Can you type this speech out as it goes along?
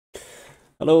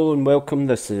Hello and welcome,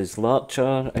 this is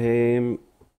Larcher.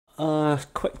 A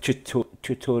quick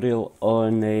tutorial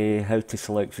on how to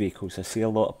select vehicles. I see a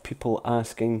lot of people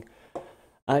asking,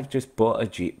 I've just bought a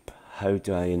Jeep, how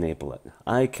do I enable it?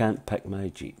 I can't pick my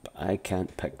Jeep, I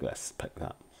can't pick this, pick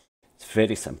that. It's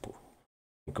very simple.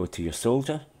 You go to your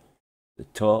soldier, the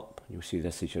top, you'll see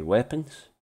this is your weapons,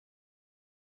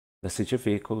 this is your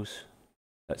vehicles,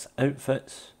 that's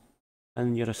outfits,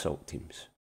 and your assault teams.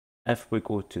 If we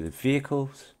go to the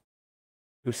vehicles,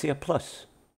 you'll see a plus.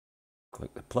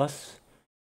 Click the plus,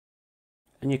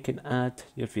 and you can add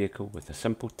your vehicle with a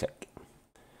simple tick.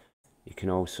 You can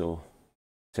also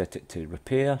set it to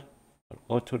repair or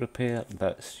auto repair,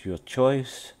 that's your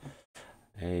choice.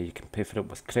 You can pay for it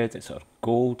with credits or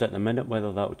gold at the minute,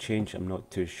 whether that will change I'm not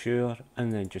too sure,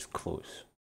 and then just close.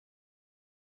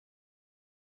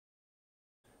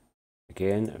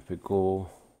 Again, if we go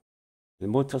to the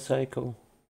motorcycle,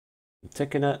 I'm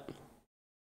ticking it,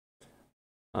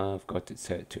 I've got it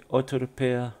set to auto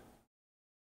repair,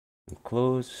 and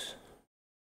close,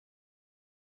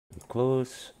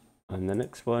 and the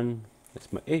next one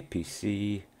is my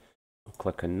APC. I'll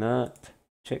click on that,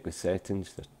 check the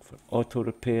settings for auto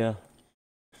repair.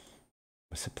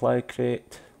 My supply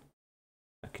crate,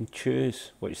 I can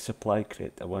choose which supply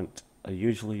crate I want. I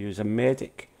usually use a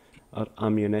medic or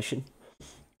ammunition.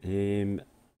 The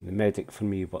medic for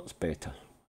me works better.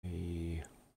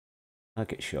 I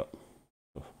get shot,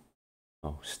 so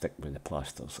I'll stick with the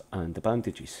plasters and the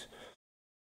bandages.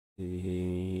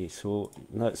 So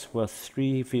that's where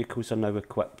 3 vehicles are now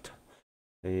equipped.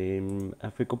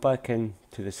 If we go back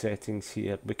into the settings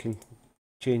here, we can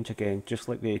change again, just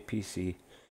like the APC.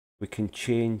 We can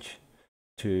change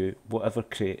to whatever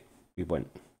crate we want.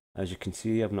 As you can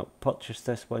see, I've not purchased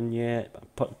this one yet, but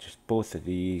I've purchased both of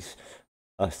these.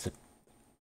 I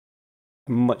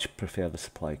much prefer the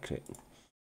supply crate.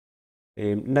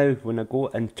 Now, when I go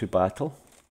into battle,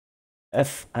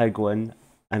 if I go in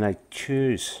and I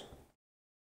choose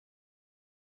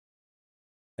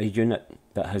a unit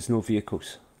that has no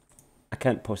vehicles, I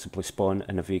can't possibly spawn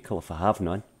in a vehicle if I have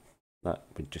none. That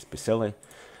would just be silly.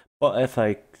 But if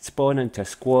I spawn into a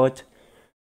squad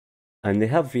and they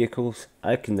have vehicles,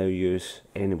 I can now use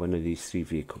any one of these 3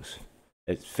 vehicles.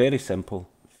 It's very simple,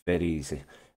 very easy.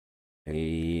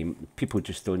 People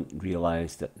just don't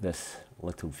realise that this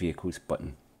little vehicles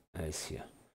button is here.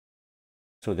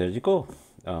 So there you go.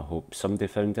 I hope somebody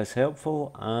found this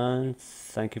helpful, and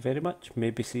thank you very much.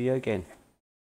 Maybe see you again.